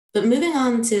But moving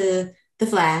on to The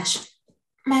Flash,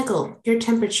 Michael, your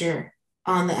temperature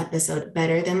on the episode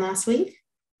better than last week?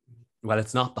 Well,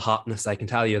 it's not the hotness, I can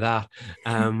tell you that.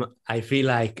 I feel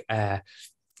like I'm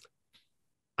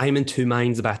in two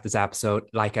minds about this episode,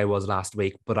 like I was last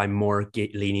week, but I'm more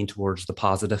leaning towards the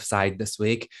positive side this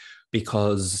week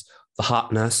because the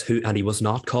hotness, and he was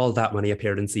not called that when he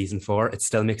appeared in season 4. It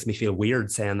still makes me feel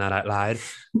weird saying that out loud.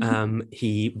 When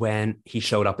he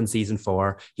showed up in season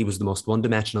 4, he was the most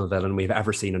one-dimensional villain we've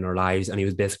ever seen in our lives, and he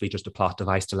was basically just a plot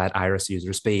device to let Iris use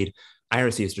her speed.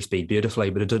 Iris used her speed beautifully,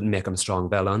 but it didn't make him a strong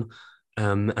villain.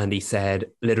 And he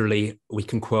said, literally, we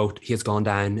can quote, he has gone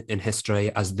down in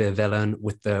history as the villain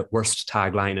with the worst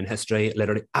tagline in history.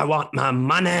 Literally, I want my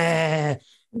money.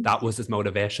 That was his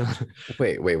motivation.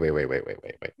 Wait.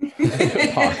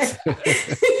 Pause.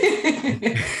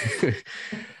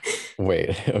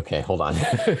 Wait, okay, hold on.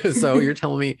 So you're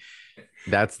telling me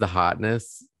that's the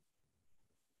hotness?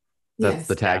 That's Yes,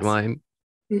 the tagline?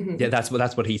 Mhm. Yeah, that's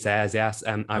what he says. Yes,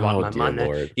 I want my money.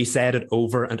 Lord. He said it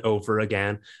over and over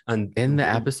again, and In the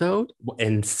episode,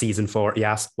 in season 4,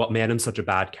 yes. What made him such a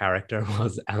bad character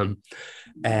was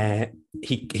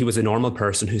he was a normal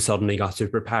person who suddenly got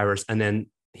superpowers, and then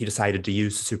he decided to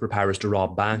use superpowers to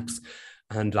rob banks.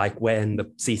 And like when the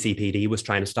CCPD was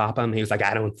trying to stop him, he was like,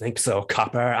 "I don't think so,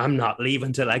 copper. I'm not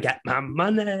leaving till I get my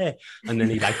money." And then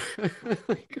he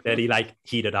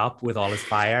heated up with all his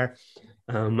fire.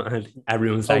 And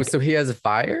everyone's like, so he has a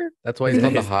fire? That's why he's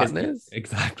called the hotness?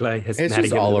 Exactly. It's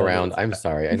just all around. I'm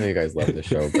sorry. I know you guys love the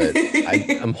show, but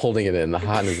I'm holding it in. The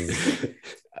hotness is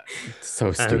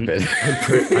so stupid.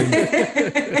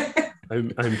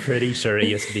 I'm pretty sure he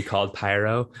used to be called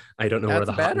Pyro. I don't know where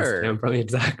the hotness came from.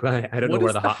 Exactly. I don't know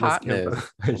where the hotness came from.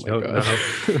 I don't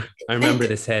know. I remember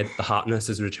they said the hotness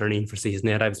is returning for season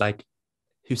 8. I was like,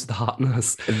 who's the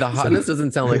hotness? The hotness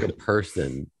doesn't sound like a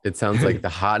person. It sounds like the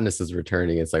hotness is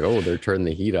returning. It's like, oh, they're turning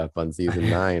the heat up on season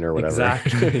 9 or whatever.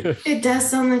 Exactly. It does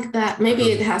sound like that.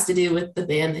 Maybe it has to do with the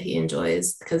band that he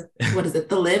enjoys, because what is it?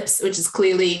 The Lips, which is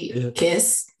clearly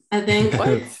Kiss, I think.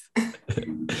 What?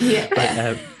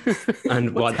 Yeah.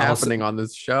 And what's happening on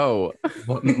this show?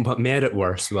 What made it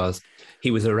worse was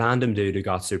he was a random dude who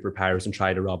got superpowers and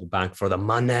tried to rob a bank for the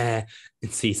money in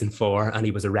season 4, and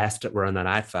he was arrested wearing that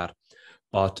outfit.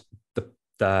 But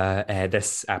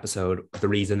this episode, the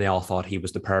reason they all thought he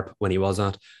was the perp when he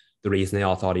wasn't, the reason they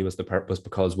all thought he was the perp was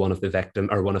because one of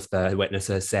the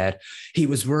witnesses said he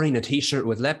was wearing a t-shirt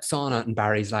with lips on it, and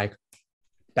Barry's like,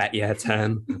 bet you it's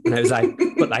him. And I was like,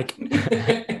 but like,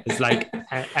 it's like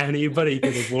anybody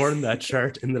could have worn that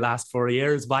shirt in the last 4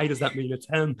 years. Why does that mean it's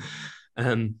him?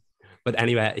 But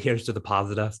anyway, here's to the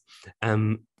positives.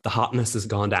 The hotness has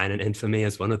gone down in infamy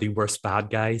as one of the worst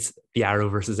bad guys the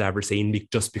Arrowverse has ever seen,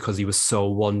 just because he was so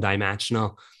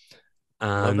one-dimensional.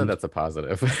 I love that's a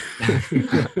positive.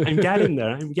 I'm getting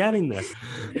there.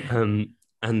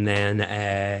 And then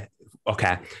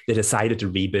they decided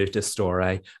to reboot this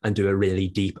story and do a really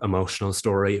deep emotional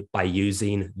story by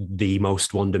using the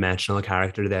most one-dimensional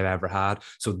character they've ever had.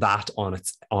 So that on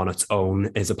its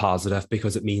own is a positive,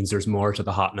 because it means there's more to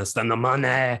the hotness than the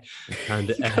money. And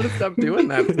you gotta stop doing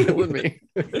that. It's killing me.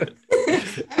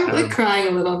 I'm like crying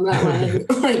a little on that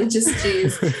one. Like, just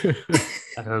geez.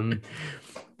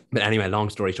 But anyway, long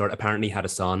story short, apparently he had a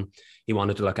son. He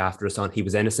wanted to look after his son. He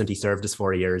was innocent. He served his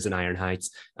 4 years in Iron Heights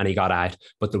and he got out.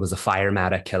 But there was a fire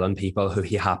medic killing people who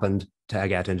he happened to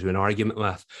get into an argument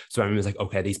with. So everyone was like,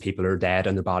 okay, these people are dead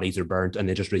and their bodies are burnt, and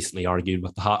they just recently argued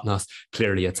with the hotness.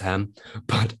 Clearly it's him.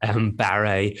 But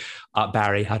Barry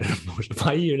had an emotion.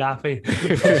 Why are you laughing?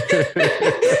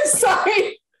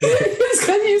 Sorry. It's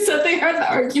because you said they had an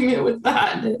argument with the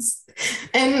hotness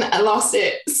and I lost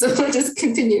it. So I'll just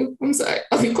continue. I'm sorry.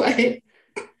 I'll be quiet.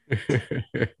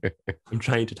 I'm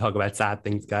trying to talk about sad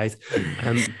things, guys.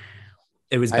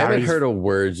 It was I haven't heard a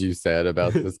word you said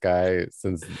about this guy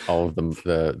since all of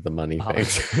the money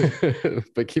things.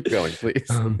 But keep going, please.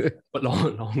 But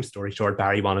long story short,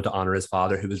 Barry wanted to honor his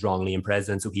father, who was wrongly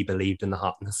imprisoned, so he believed in the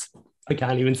hotness. I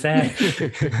can't even say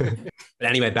it. But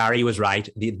anyway, Barry was right.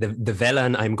 The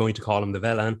villain, I'm going to call him the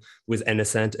villain, was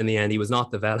innocent. In the end, he was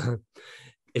not the villain.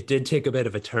 It did take a bit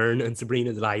of a turn, and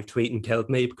Sabrina's live tweeting killed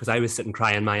me, because I was sitting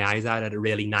crying my eyes out at a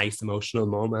really nice emotional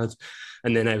moment.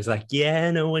 And then I was like, yeah,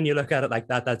 no, when you look at it like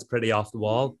that, that's pretty off the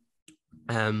wall.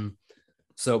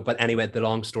 But anyway, the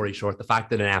long story short, the fact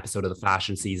that an episode of The Flash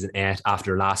in season 8,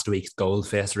 after last week's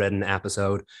goldfish-ridden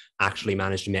episode, actually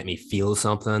managed to make me feel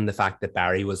something. The fact that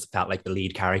Barry felt like the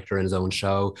lead character in his own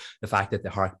show. The fact that they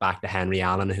harked back to Henry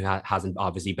Allen, who hasn't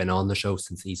obviously been on the show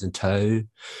since season 2.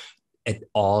 It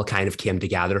all kind of came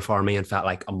together for me and felt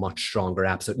like a much stronger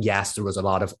episode. Yes, there was a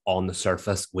lot of on the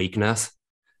surface weakness,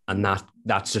 And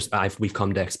that's just, we've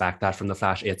come to expect that from The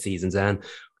Flash 8 seasons in.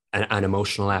 An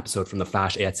emotional episode from The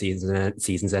Flash 8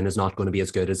 seasons in is not going to be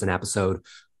as good as an episode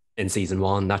in season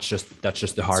 1. That's just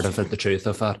the heart of it, the truth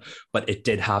of it. But it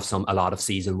did have a lot of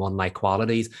season 1 like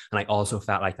qualities. And I also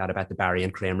felt like that about the Barry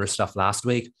and Kramer stuff last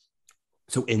week.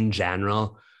 So in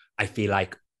general, I feel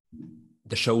like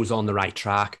the show's on the right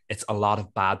track. It's a lot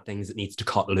of bad things it needs to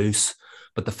cut loose.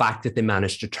 But the fact that they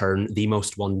managed to turn the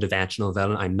most one-dimensional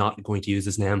villain, I'm not going to use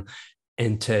his name,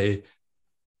 into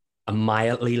a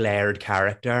mildly layered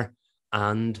character,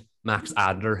 and Max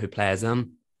Adler, who plays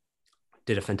him,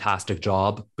 did a fantastic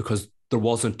job, because there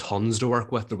wasn't tons to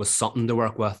work with. There was something to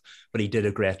work with, but he did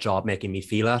a great job making me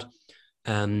feel it.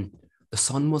 The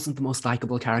son wasn't the most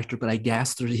likable character, but I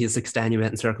guess there's his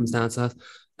extenuating circumstances.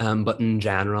 But in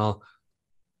general,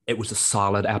 it was a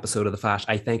solid episode of The Flash.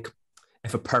 I think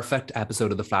if a perfect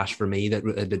episode of The Flash for me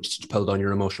that just pulled on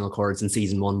your emotional cords in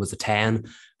season 1 was a 10,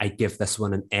 I'd give this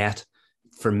one an 8.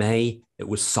 For me, it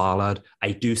was solid.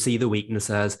 I do see the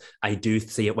weaknesses. I do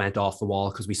see it went off the wall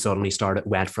because we suddenly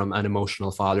went from an emotional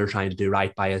father trying to do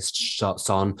right by his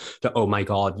son to, oh my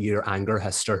God, your anger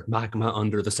has stirred magma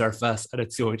under the surface and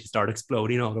it's going to start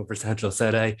exploding all over Central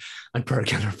City, and Per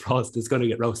Killer Frost is going to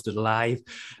get roasted alive.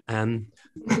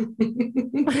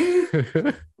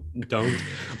 Don't.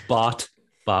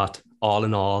 But all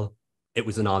in all, it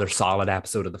was another solid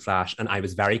episode of The Flash. And I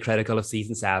was very critical of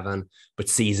season 7, but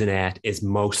season 8 is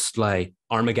mostly,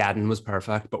 Armageddon was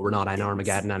perfect, but we're not in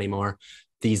Armageddon anymore.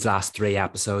 These last 3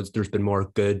 episodes, there's been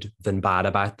more good than bad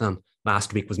about them.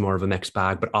 Last week was more of a mixed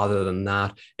bag, but other than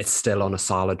that, it's still on a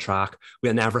solid track.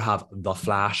 We'll never have the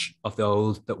Flash of the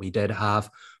old that we did have,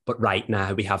 but right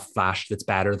now we have Flash that's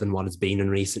better than what it's been in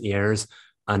recent years.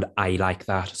 And I like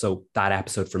that. So that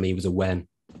episode for me was a win.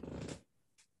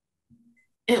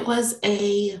 It was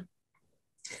a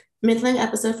middling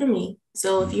episode for me.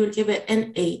 So if you would give it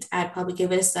an 8, I'd probably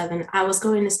give it a 7. I was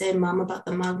going to say mom about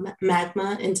the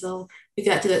magma until we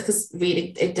got to this, because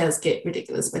reading, it does get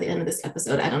ridiculous by the end of this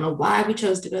episode. I don't know why we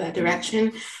chose to go that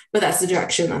direction, but that's the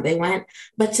direction that they went.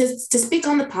 But to speak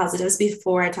on the positives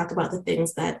before I talk about the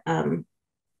things that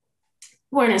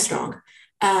weren't as strong,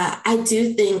 I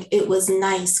do think it was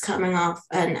nice coming off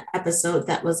an episode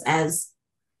that was as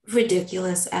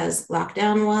ridiculous as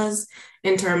Lockdown was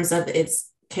in terms of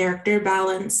its character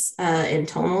balance and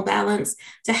tonal balance,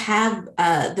 to have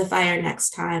The Fire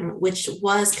Next Time, which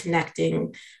was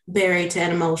connecting Barry to an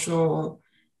emotional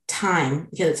time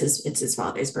because it's his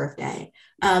father's birthday,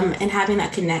 and having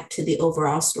that connect to the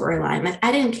overall storyline. Like,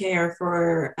 I didn't care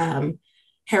for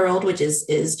Harold, which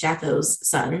is Jacko's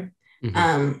son.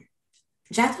 Mm-hmm.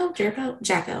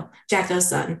 Jacko's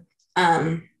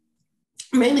son.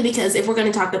 Mainly because if we're going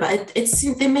to talk about it,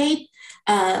 they made,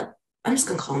 I'm just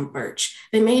going to call him Birch.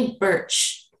 They made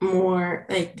Birch more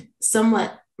like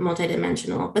somewhat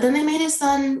multidimensional, but then they made his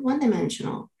son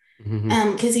one-dimensional.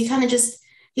 Because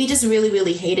he just really,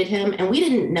 really hated him. And we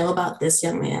didn't know about this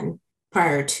young man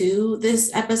prior to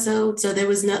this episode. So there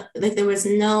was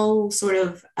no sort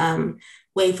of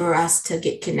way for us to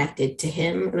get connected to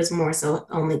him. It was more so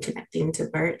only connecting to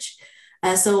Birch.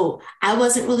 So I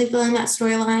wasn't really feeling that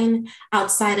storyline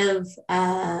outside of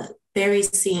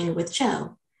Barry's scene with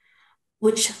Joe,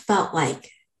 which felt like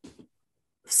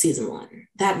season 1.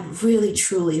 That really,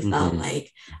 truly felt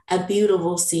like a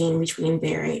beautiful scene between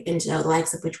Barry and Joe, the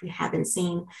likes of which we haven't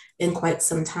seen in quite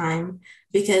some time,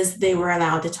 because they were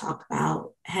allowed to talk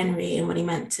about Henry and what he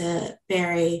meant to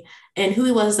Barry and who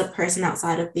he was as a person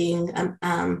outside of being,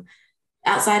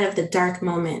 outside of the dark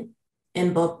moment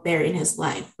in both Barry and his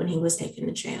life when he was taken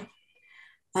to jail.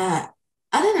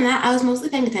 Other than that, I was mostly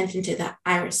paying attention to the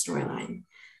Iris storyline,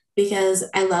 because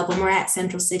I love when we're at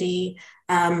Central City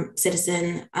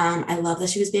Citizen. I love that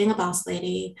she was being a boss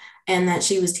lady and that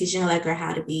she was teaching Allegra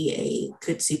how to be a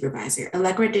good supervisor.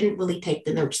 Allegra didn't really take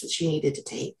the notes that she needed to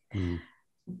take.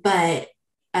 But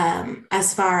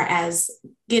as far as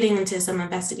getting into some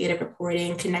investigative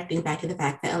reporting, connecting back to the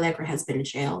fact that Allegra has been in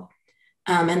jail,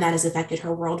 and that has affected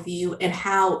her worldview, and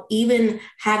how even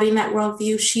having that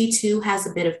worldview, she too has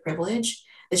a bit of privilege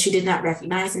that she did not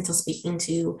recognize until speaking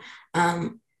to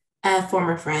a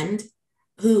former friend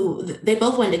who they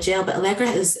both went to jail, but Allegra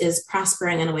is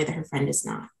prospering in a way that her friend is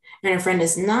not. And her friend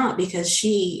is not because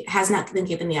she has not been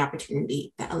given the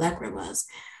opportunity that Allegra was,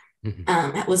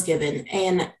 that was given.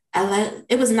 And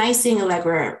it was nice seeing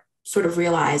Allegra sort of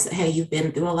realize that, hey, you've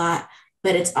been through a lot,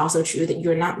 but it's also true that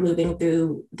you're not moving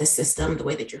through the system the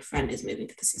way that your friend is moving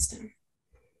through the system.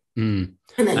 And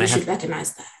that you should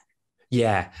recognize that.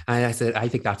 Yeah. And I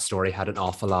think that story had an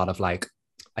awful lot of, like,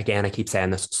 again, I keep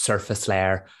saying this, surface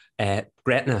layer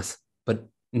greatness, but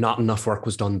not enough work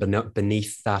was done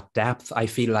beneath that depth. I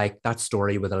feel like that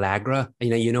story with Allegra,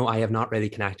 I have not really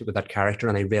connected with that character,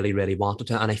 and I really, really wanted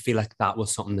to. And I feel like that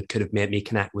was something that could have made me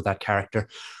connect with that character,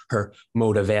 her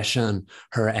motivation,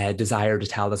 her desire to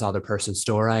tell this other person's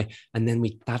story. And then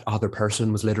that other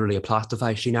person was literally a plot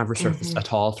device. She never surfaced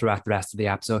at all throughout the rest of the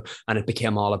episode. And it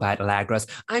became all about Allegra's,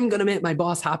 I'm going to make my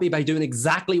boss happy by doing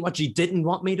exactly what she didn't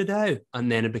want me to do. And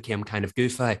then it became kind of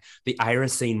goofy. The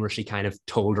Iris scene where she kind of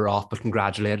told her off, but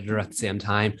congratulated her at the same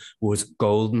time, was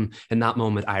golden. In that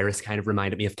moment, Iris kind of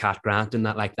reminded me of Cat Grant, in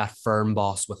that like that firm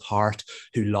boss with heart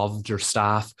who loved her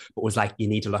staff, but was like, you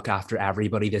need to look after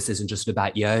everybody. This isn't just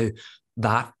about you.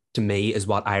 That to me is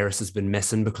what Iris has been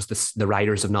missing, because the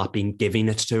writers have not been giving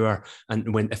it to her.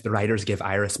 And if the writers give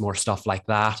Iris more stuff like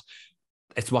that,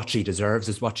 it's what she deserves.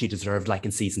 It's what she deserved, like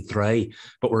in season 3.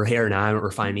 But we're here now, and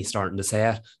we're finally starting to say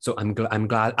it. So I'm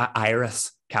glad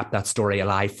Iris kept that story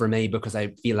alive for me, because I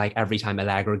feel like every time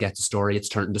Allegra gets a story, it's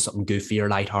turned into something goofy or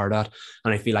lighthearted.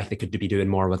 And I feel like they could be doing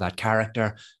more with that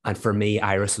character. And for me,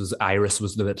 Iris was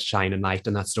the shining light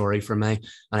in that story for me.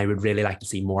 And I would really like to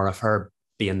see more of her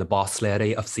being the boss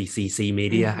lady of CCC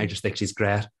Media. I just think she's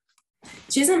great.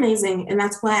 She's amazing. And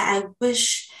that's why I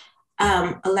wish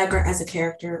Allegra as a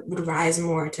character would rise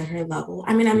more to her level.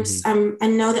 I mean, I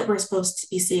know that we're supposed to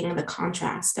be seeing the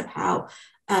contrast of how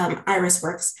Iris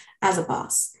works as a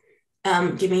boss,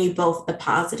 giving you both the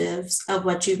positives of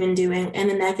what you've been doing and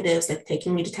the negatives, like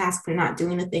taking you to task for not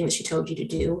doing the thing that she told you to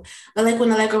do. But like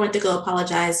when Allegra went to go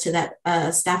apologize to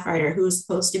that staff writer who's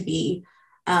supposed to be,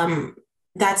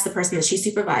 that's the person that she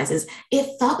supervises,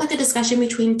 it felt like a discussion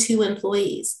between 2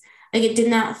 employees. Like it did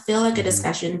not feel like a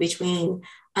discussion between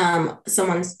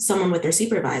someone with their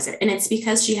supervisor. And it's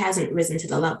because she hasn't risen to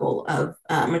the level of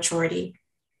maturity.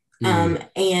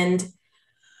 And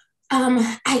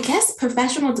I guess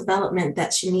professional development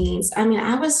that she needs. I mean,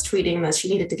 I was tweeting that she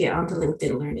needed to get onto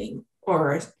LinkedIn Learning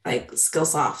or like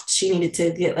Skillsoft. She needed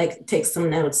to take some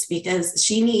notes, because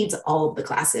she needs all of the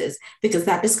classes, because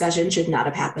that discussion should not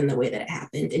have happened the way that it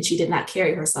happened. And she did not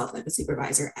carry herself like a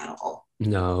supervisor at all.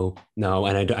 No.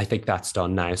 And I think that's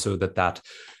done now, so that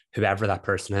whoever that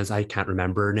person is, I can't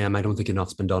remember her name. I don't think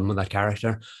enough's been done with that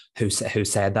character who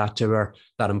said that to her,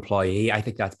 that employee. I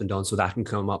think that's been done so that can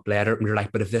come up later. And you're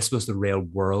like, but if this was the real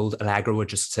world, Allegra would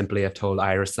just simply have told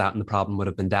Iris that, and the problem would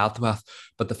have been dealt with.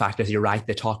 But the fact is, you're right,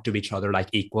 they talk to each other like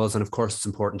equals. And of course, it's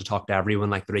important to talk to everyone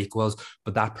like they're equals.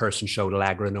 But that person showed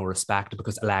Allegra no respect,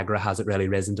 because Allegra hasn't really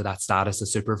risen to that status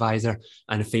as supervisor.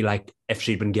 And I feel like if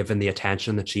she'd been given the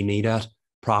attention that she needed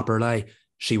properly,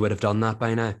 she would have done that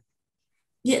by now.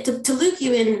 Yeah, to loop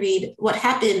you in, Reed, what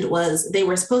happened was they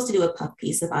were supposed to do a puff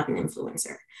piece about an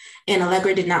influencer. And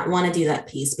Allegra did not want to do that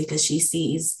piece because she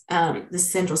sees the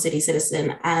Central City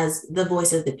citizen as the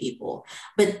voice of the people.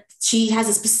 But she has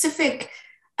a specific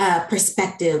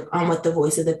perspective on what the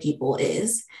voice of the people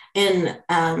is. And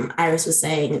Iris was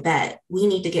saying that we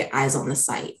need to get eyes on the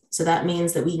site. So that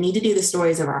means that we need to do the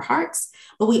stories of our hearts,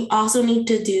 but we also need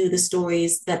to do the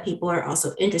stories that people are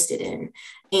also interested in.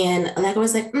 And Allegra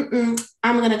was like,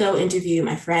 I'm going to go interview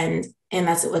my friend. And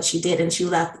that's what she did. And she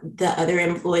left the other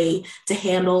employee to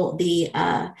handle the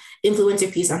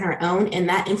influencer piece on her own. And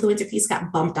that influencer piece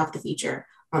got bumped off the feature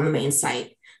on the main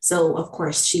site. So, of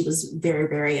course, she was very,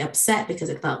 very upset, because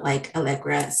it felt like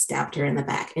Allegra stabbed her in the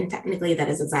back. And technically, that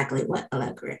is exactly what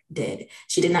Allegra did.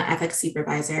 She did not act like a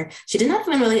supervisor. She did not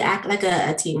even really act like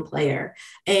a team player.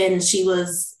 And she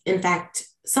was, in fact,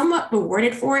 somewhat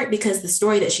rewarded for it, because the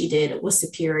story that she did was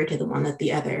superior to the one that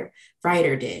the other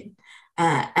writer did.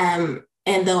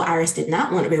 And though Iris did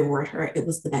not want to reward her, it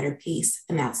was the better piece.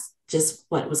 And that's just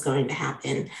what was going to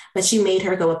happen. But she made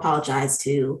her go apologize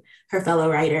to her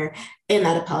fellow writer. And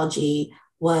that apology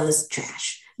was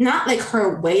trash. Not like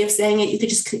her way of saying it. You could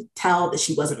just tell that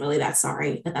she wasn't really that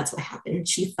sorry, that that's what happened.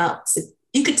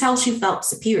 You could tell she felt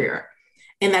superior.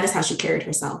 And that is how she carried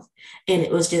herself. And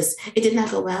it did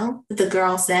not go well. The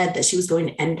girl said that she was going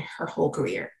to end her whole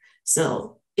career.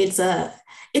 So it's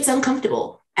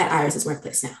uncomfortable at Iris's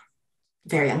workplace now.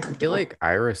 Very uncomfortable. I feel like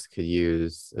Iris could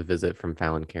use a visit from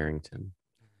Fallon Carrington.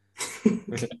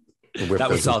 That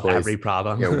would solve every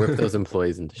problem. Yeah, whip those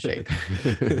employees into shape.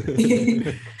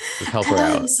 Just help her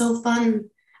out. It was so fun.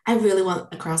 I really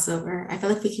want a crossover. I feel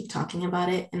like we keep talking about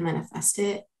it and manifest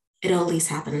it. It'll at least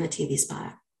happen in a TV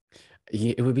spot.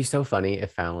 It would be so funny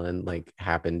if Fallon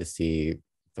happened to see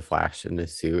the Flash in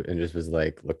his suit and just was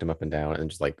looked him up and down and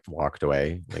just walked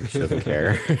away. She doesn't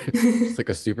care. It's like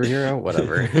a superhero,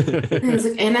 whatever.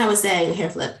 And I was saying hair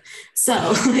flip.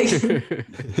 So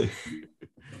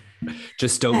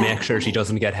Just don't make sure she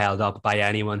doesn't get held up by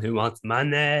anyone who wants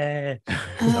money.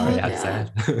 Sorry, I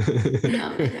said.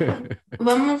 No.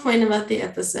 One more point about the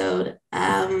episode.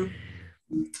 The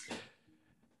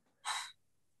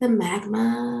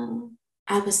magma,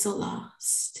 I was so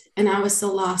lost. And I was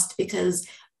so lost because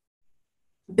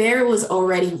Barry was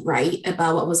already right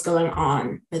about what was going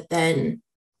on, but then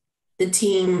the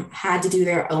team had to do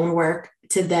their own work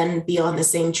to then be on the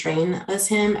same train as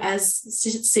him, as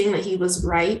seeing that he was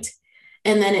right.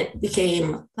 And then it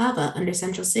became lava under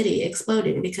Central City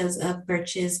exploding because of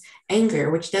Birch's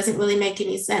anger, which doesn't really make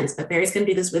any sense. But Barry's going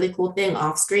to do this really cool thing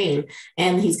off screen,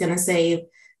 and he's going to save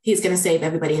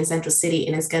everybody in Central City,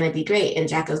 and it's going to be great. And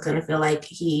Jacko's going to feel like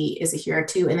he is a hero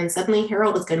too. And then suddenly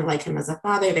Harold is going to like him as a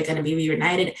father. They're going to be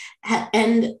reunited.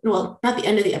 And well, not the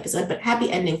end of the episode, but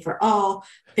happy ending for all.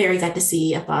 Barry got to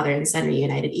see a father and son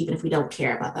reunited, even if we don't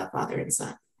care about that father and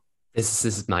son. This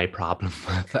is my problem.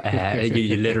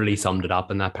 You literally summed it up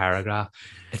in that paragraph.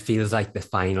 It feels like the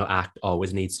final act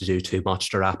always needs to do too much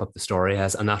to wrap up the story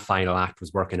as, and that final act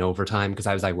was working overtime because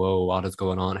I was like, whoa, what is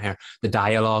going on here? The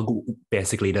dialogue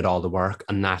basically did all the work,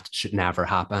 and that should never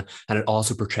happen. And it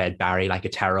also portrayed Barry like a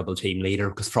terrible team leader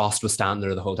because Frost was standing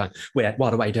there the whole time. Wait, what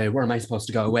do I do? Where am I supposed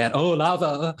to go? Wait, oh,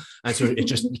 lava. And so it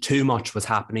just too much was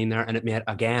happening there. And it made,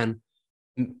 again,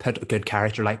 put a good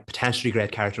character, like potentially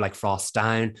great character like Frost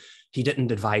down. He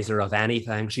didn't advise her of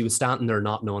anything. She was standing there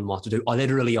not knowing what to do. I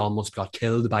literally almost got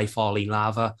killed by falling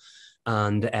lava,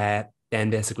 and then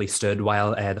basically stood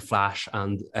while the Flash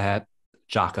and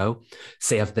Jacko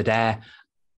saved the day.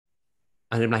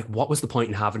 And I'm like, what was the point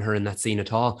in having her in that scene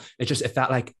at all? It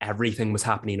felt like everything was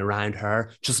happening around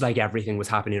her, just like everything was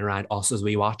happening around us as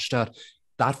we watched it.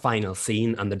 That final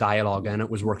scene and the dialogue in it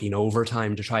was working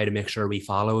overtime to try to make sure we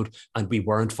followed, and we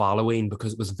weren't following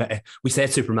because it was we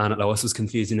said Superman at Lois was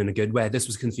confusing in a good way. This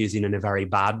was confusing in a very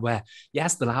bad way.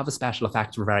 Yes, the lava special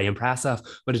effects were very impressive,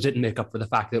 but it didn't make up for the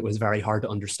fact that it was very hard to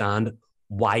understand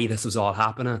why this was all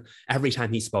happening. Every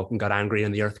time he spoke and got angry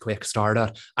and the earthquake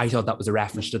started, I thought that was a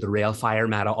reference to the real fire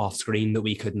meta off screen that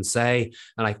we couldn't say.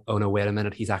 And like, oh no, wait a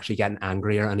minute, he's actually getting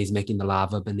angrier and he's making the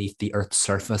lava beneath the earth's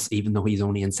surface, even though he's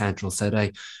only in Central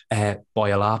City,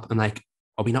 boil up. And like,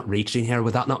 are we not reaching here?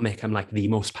 Would that not make him like the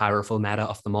most powerful meta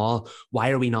of them all? Why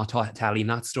are we not telling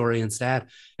that story instead?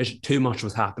 Too much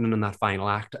was happening in that final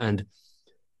act, and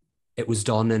it was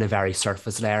done in a very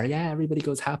surface layer. Yeah, everybody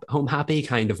goes home happy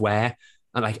kind of way.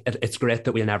 And like, it's great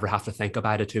that we'll never have to think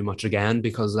about it too much again,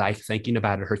 because like thinking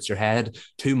about it hurts your head.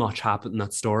 Too much happened in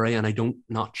that story, and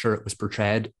not sure it was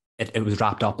portrayed. It was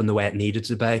wrapped up in the way it needed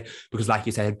to be, because like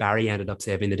you said, Barry ended up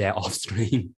saving the day off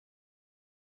screen.